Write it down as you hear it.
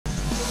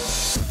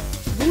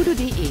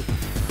VoodooDE.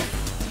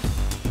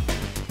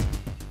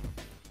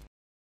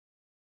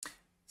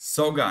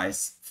 So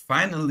guys,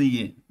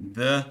 finally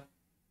the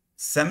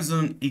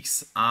Samsung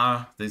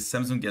XR, the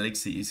Samsung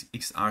Galaxy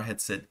XR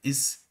headset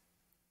is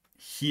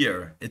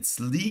here. It's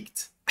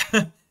leaked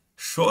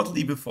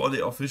shortly before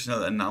the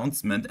official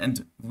announcement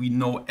and we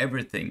know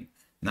everything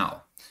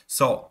now.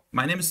 So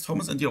my name is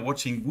Thomas and you're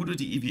watching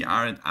VoodooDE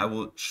VR and I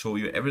will show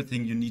you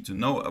everything you need to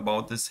know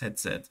about this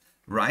headset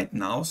right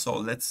now. So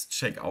let's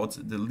check out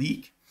the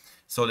leak.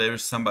 So there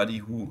is somebody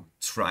who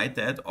tried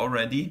that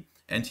already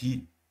and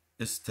he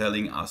is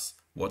telling us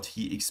what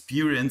he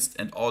experienced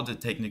and all the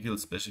technical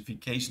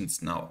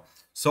specifications now.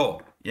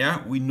 So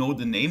yeah, we know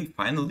the name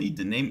finally.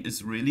 The name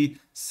is really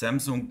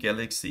Samsung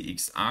Galaxy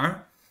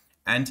XR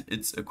and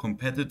it's a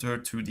competitor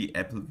to the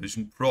Apple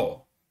Vision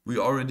Pro. We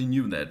already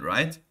knew that,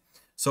 right?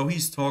 So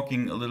he's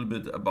talking a little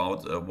bit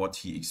about what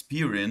he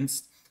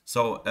experienced.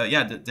 So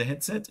yeah, the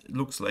headset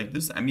looks like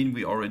this. I mean,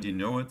 we already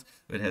know it.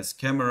 It has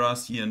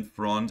cameras here in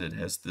front. It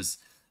has this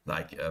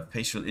like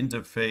facial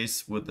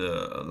interface with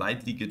a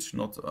light leakage,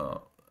 not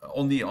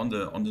only on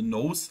the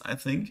nose, I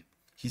think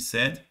he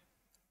said.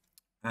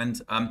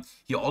 And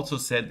he also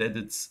said that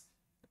it's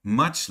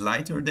much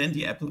lighter than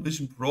the Apple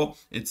Vision Pro.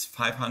 It's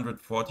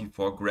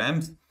 544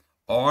 grams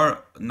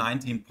or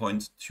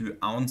 19.2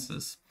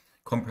 ounces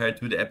compared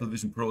to the Apple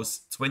Vision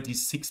Pro's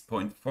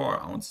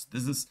 26.4 ounces.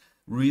 This is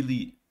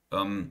really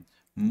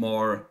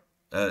more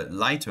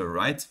lighter,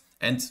 right?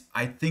 And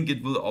I think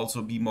it will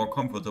also be more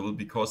comfortable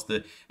because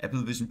the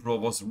Apple Vision Pro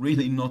was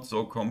really not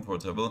so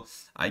comfortable.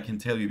 I can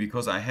tell you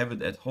because I have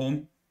it at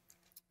home.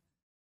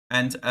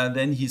 And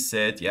then he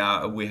said,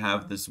 yeah, we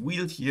have this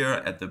wheel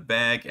here at the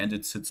back and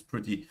it sits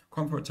pretty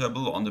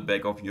comfortable on the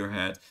back of your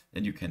head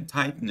and you can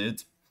tighten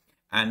it.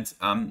 And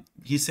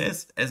he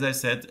says, as I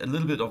said, a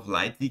little bit of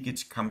light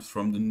leakage comes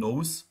from the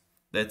nose.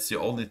 That's the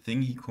only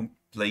thing he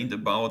complained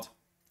about.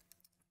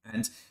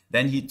 And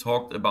then he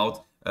talked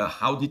about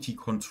how did he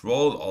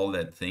control all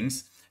that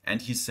things.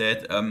 And he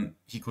said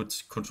he could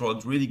control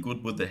it really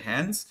good with the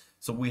hands.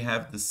 So we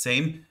have the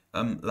same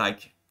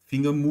like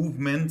finger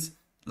movement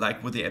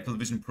like with the Apple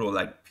Vision Pro,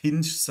 like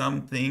pinch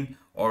something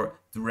or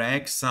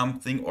drag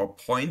something or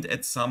point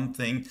at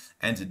something,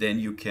 and then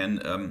you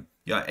can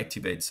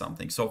activate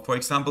something. So for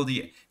example,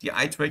 the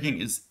eye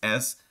tracking is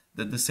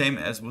the same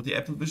as with the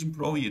Apple Vision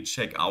Pro. You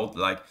check out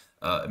like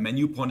a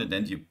menu point and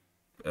then you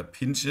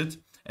pinch it.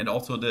 And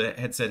also the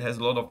headset has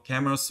a lot of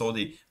cameras, so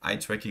the eye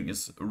tracking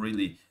is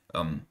really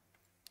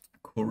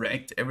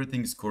correct.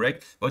 Everything is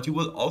correct. But you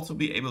will also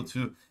be able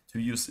to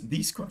use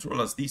these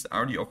controllers. These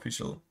are the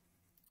official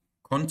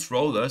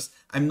controllers.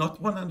 I'm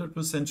not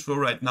 100% sure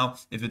right now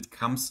if it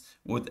comes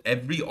with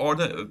every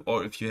order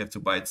or if you have to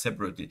buy it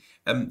separately.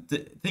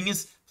 The thing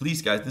is,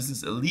 please guys, this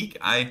is a leak.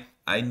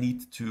 I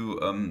need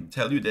to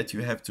tell you that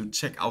you have to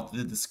check out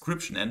the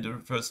description and the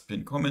first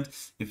pinned comment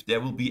if there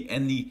will be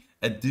any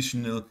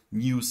additional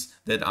news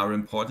that are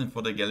important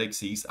for the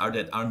Galaxy XR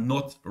that are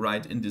not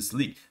right in this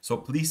leak. So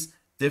please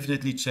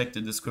definitely check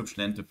the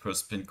description and the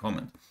first pinned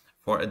comment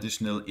for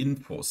additional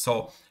info.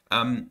 So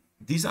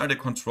these are the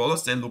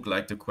controllers. They look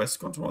like the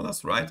Quest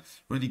controllers, right?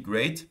 Really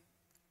great.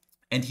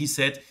 And he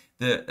said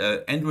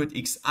the Android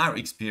XR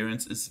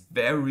experience is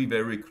very,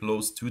 very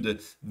close to the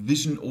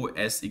Vision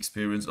OS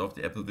experience of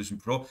the Apple Vision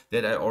Pro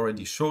that I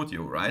already showed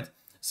you, right?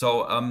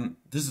 So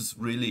this is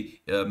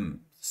really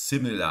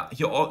similar.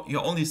 He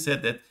only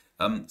said that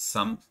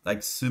some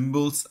like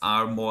symbols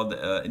are more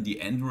in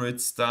the Android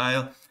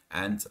style,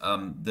 and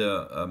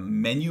the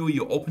menu,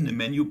 you open the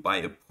menu by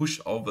a push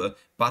of a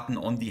button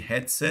on the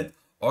headset,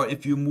 or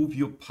if you move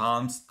your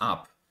palms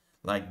up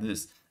like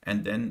this,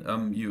 and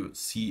then you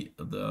see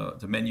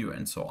the menu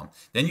and so on.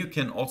 Then you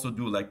can also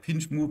do like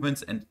pinch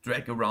movements and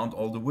drag around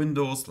all the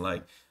windows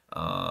like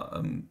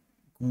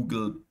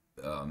Google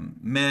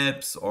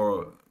Maps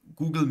or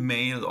Google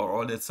Mail or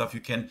all that stuff. You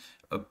can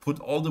put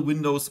all the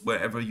windows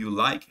wherever you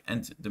like,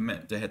 and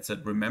the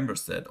headset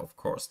remembers that, of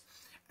course.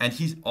 And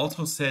he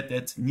also said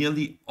that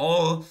nearly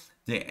all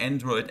the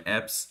Android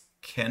apps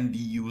can be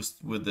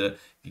used with the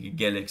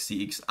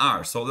Galaxy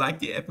XR. So like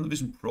the Apple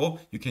Vision Pro,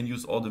 you can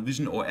use all the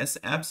Vision OS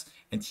apps,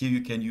 and here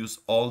you can use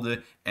all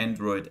the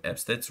Android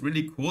apps. That's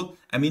really cool.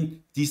 I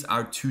mean, these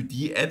are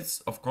 2D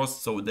apps, of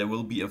course, so there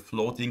will be a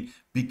floating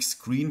big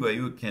screen where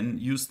you can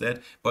use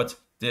that. But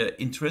the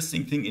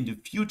interesting thing in the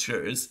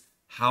future is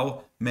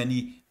how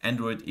many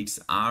Android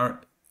XR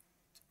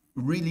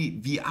really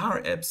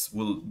VR apps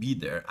will be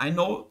there. I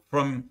know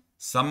from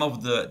some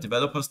of the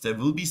developers there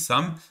will be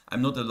some.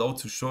 I'm not allowed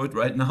to show it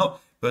right now,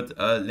 but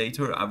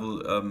later I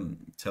will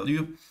tell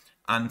you.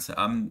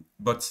 And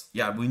but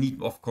yeah, we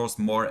need of course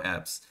more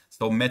apps.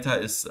 So Meta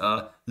is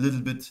a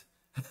little bit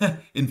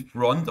in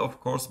front, of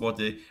course, what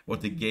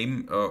the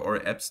game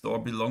or app store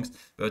belongs.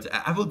 But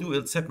I will do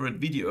a separate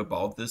video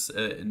about this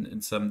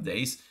in some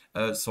days,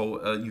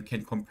 so you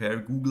can compare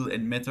Google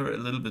and Meta a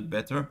little bit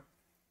better.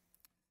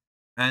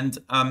 And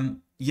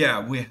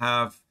yeah, we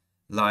have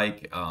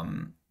like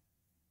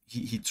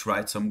he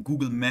tried some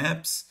Google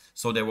Maps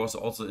So there was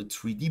also a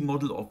 3D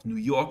model of New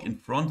York in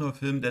front of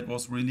him that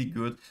was really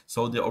good.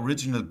 So the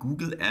original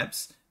Google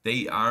apps,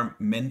 they are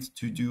meant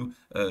to do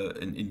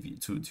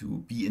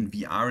to be in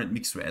VR and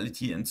mixed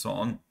reality and so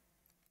on.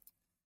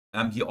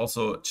 He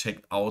also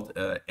checked out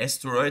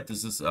Asteroid.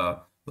 This is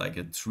like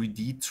a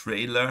 3D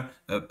trailer,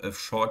 a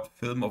short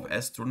film of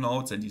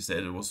astronauts, and he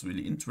said it was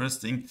really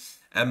interesting.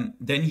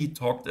 Then he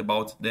talked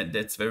about,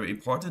 that's very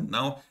important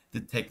now, the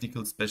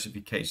technical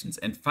specifications.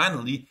 And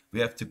finally,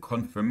 we have the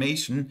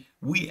confirmation.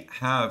 We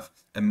have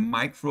a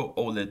micro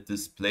OLED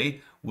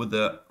display with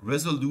a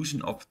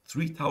resolution of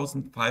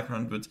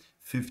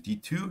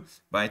 3552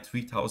 by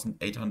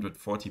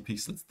 3840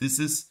 pixels. This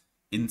is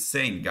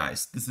insane,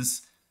 guys. This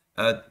is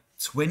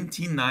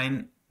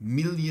 29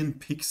 million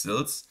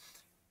pixels,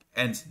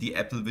 and the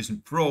Apple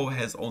Vision Pro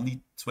has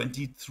only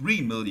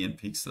 23 million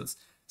pixels.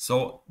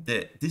 So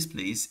the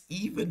display is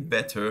even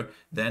better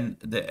than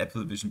the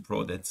Apple Vision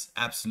Pro. That's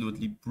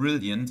absolutely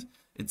brilliant.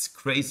 It's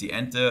crazy.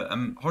 And the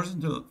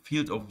horizontal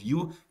field of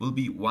view will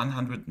be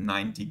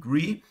 109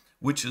 degree,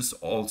 which is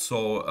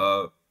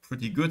also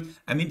pretty good.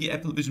 I mean, the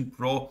Apple Vision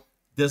Pro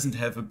doesn't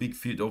have a big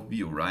field of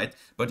view, right?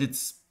 But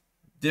it's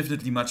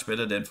definitely much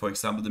better than, for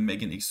example, the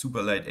Megan X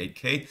Superlight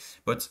 8K.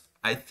 But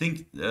I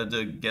think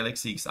the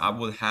Galaxy XR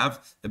will have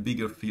a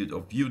bigger field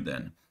of view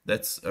then.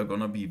 That's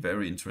gonna be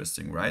very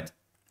interesting, right?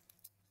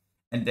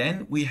 And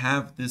then we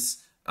have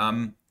this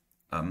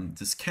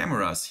this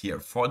cameras here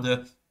for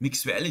the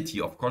mixed reality.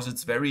 Of course,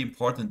 it's very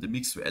important, the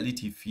mixed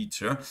reality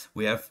feature.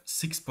 We have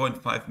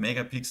 6.5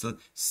 megapixel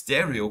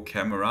stereo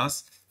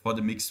cameras for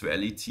the mixed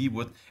reality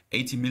with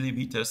 80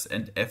 millimeters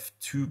and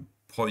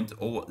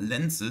f2.0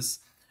 lenses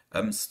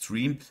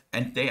stream,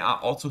 and they are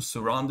also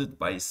surrounded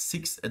by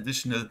 6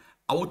 additional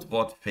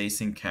outward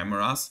facing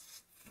cameras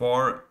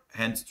for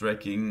hand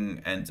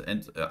tracking and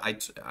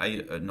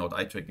not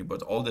eye tracking,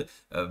 but all the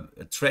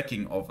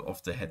tracking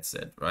of the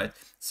headset, right?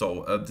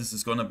 So this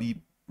is gonna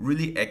be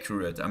really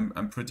accurate,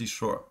 I'm pretty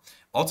sure.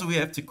 Also, we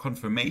have the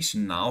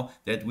confirmation now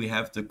that we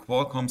have the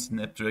Qualcomm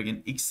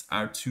Snapdragon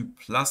XR2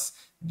 Plus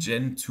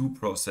Gen 2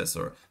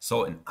 processor.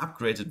 So an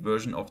upgraded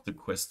version of the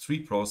Quest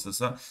 3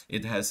 processor.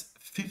 It has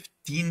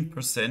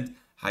 15%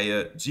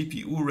 higher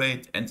GPU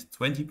rate and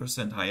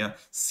 20% higher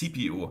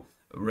CPU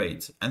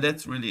rate, and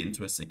that's really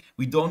interesting.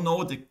 We don't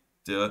know the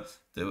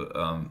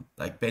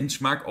like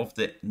benchmark of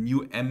the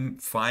new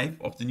M5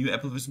 of the new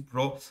Apple Vision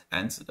Pro,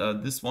 and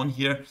this one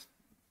here,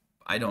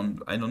 I don't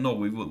know.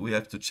 We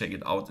have to check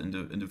it out in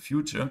the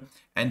future.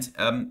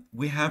 And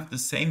we have the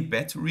same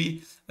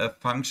battery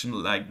function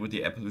like with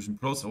the Apple Vision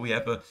Pro. So we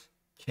have a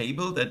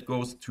cable that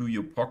goes to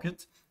your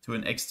pocket to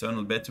an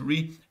external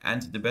battery,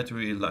 and the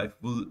battery life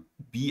will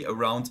be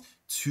around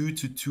 2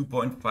 to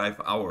 2.5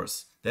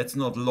 hours. That's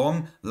not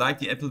long like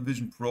the Apple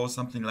Vision Pro,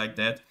 something like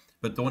that,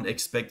 but don't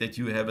expect that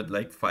you have it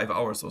like 5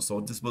 hours or so.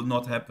 This will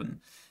not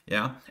happen.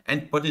 Yeah,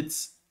 but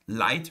it's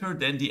lighter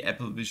than the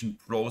Apple Vision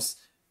Pro's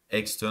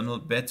external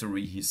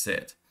battery, he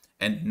said.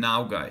 And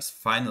now, guys,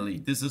 finally,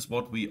 this is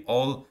what we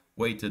all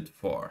waited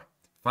for.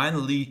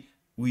 Finally,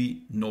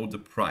 we know the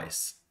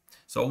price.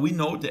 So we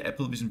know the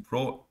Apple Vision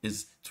Pro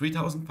is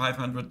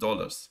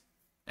 $3,500.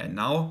 And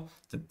now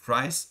the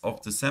price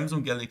of the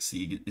Samsung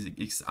Galaxy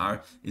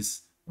XR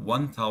is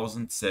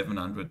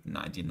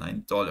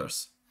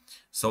 $1,799.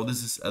 So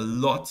this is a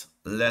lot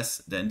less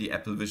than the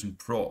Apple Vision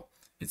Pro.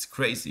 It's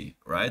crazy,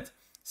 right?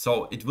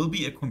 So it will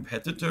be a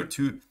competitor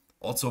to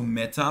also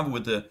Meta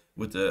with the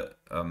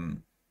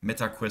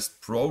Meta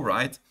Quest Pro,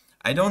 right?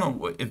 I don't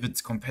know if it's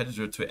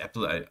competitor to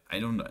Apple. I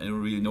don't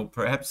really know.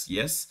 Perhaps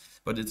yes,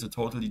 but it's a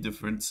totally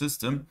different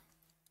system.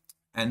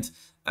 And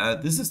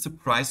this is the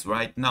price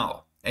right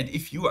now. And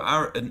if you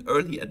are an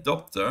early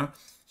adopter,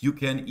 you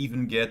can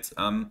even get,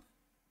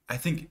 I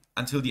think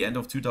until the end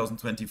of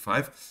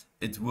 2025,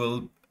 it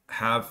will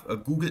have a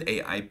Google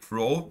AI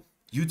Pro,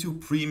 YouTube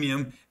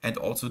Premium, and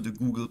also the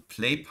Google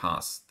Play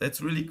Pass.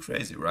 That's really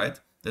crazy, right?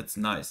 That's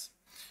nice.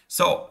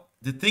 So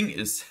the thing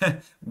is,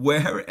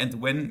 where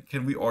and when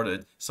can we order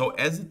it? So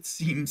as it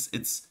seems,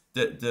 it's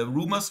the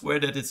rumors were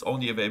that it's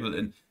only available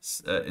in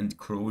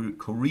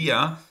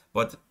Korea,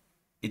 but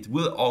it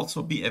will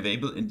also be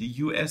available in the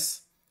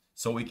US.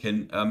 So we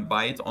can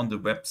buy it on the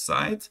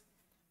website,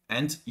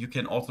 and you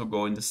can also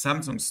go in the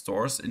Samsung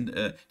stores.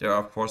 There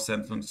are 4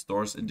 Samsung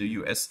stores in the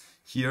US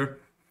here,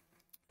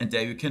 and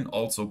there you can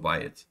also buy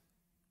it.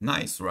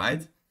 Nice,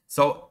 right?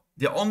 So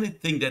the only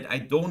thing that I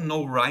don't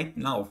know right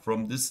now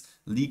from this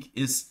leak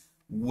is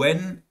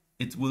when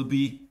it will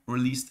be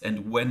released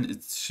and when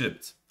it's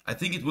shipped. I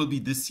think it will be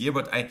this year,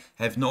 but I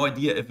have no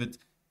idea if it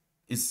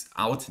is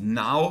out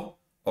now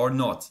or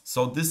not.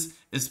 So this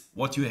is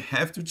what you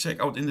have to check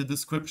out in the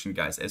description,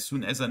 guys. As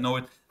soon as I know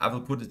it, I will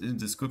put it in the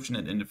description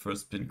and in the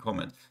first pinned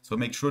comment. So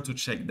make sure to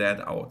check that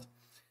out.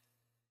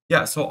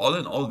 Yeah, so all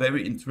in all,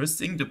 very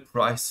interesting. The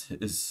price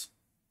is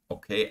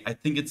okay. I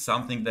think it's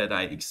something that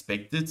I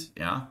expected,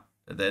 yeah,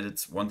 that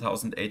it's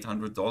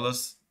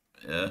 $1,800.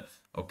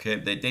 Okay,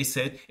 they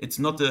said it's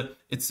not the,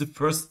 it's the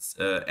first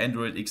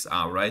Android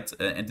XR, right?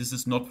 And this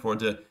is not for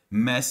the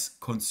mass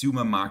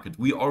consumer market.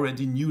 We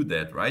already knew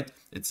that, right?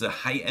 It's a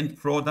high-end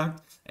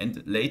product,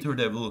 and later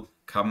there will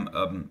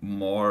come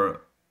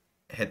more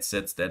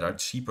headsets that are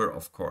cheaper,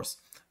 of course.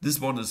 This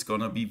one is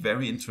gonna be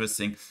very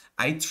interesting.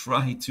 I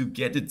try to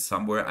get it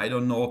somewhere. I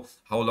don't know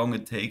how long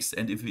it takes,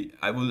 and if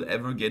I will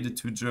ever get it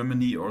to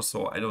Germany or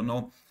so, I don't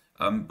know.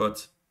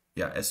 But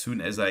yeah, as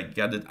soon as I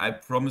get it, I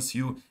promise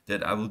you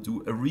that I will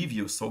do a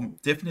review. So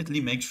definitely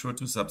make sure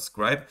to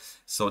subscribe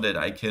so that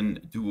I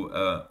can do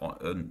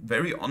a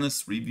very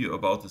honest review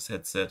about this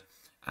headset.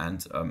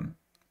 And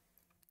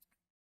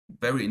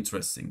very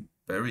interesting,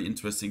 very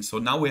interesting. So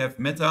now we have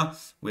Meta,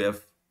 we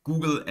have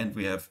Google, and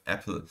we have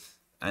Apple.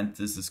 And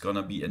this is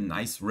gonna be a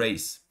nice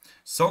race.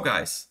 So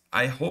guys,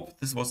 I hope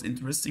this was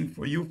interesting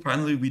for you.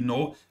 Finally, we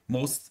know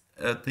most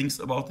things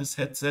about this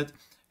headset.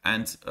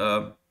 And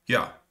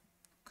yeah,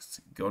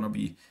 it's gonna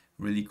be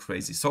really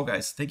crazy. So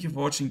guys, thank you for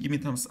watching. Give me a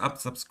thumbs up,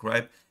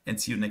 subscribe, and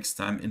see you next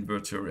time in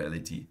virtual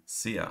reality.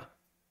 See ya.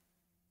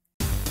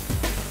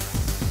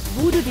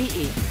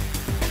 VoodooDE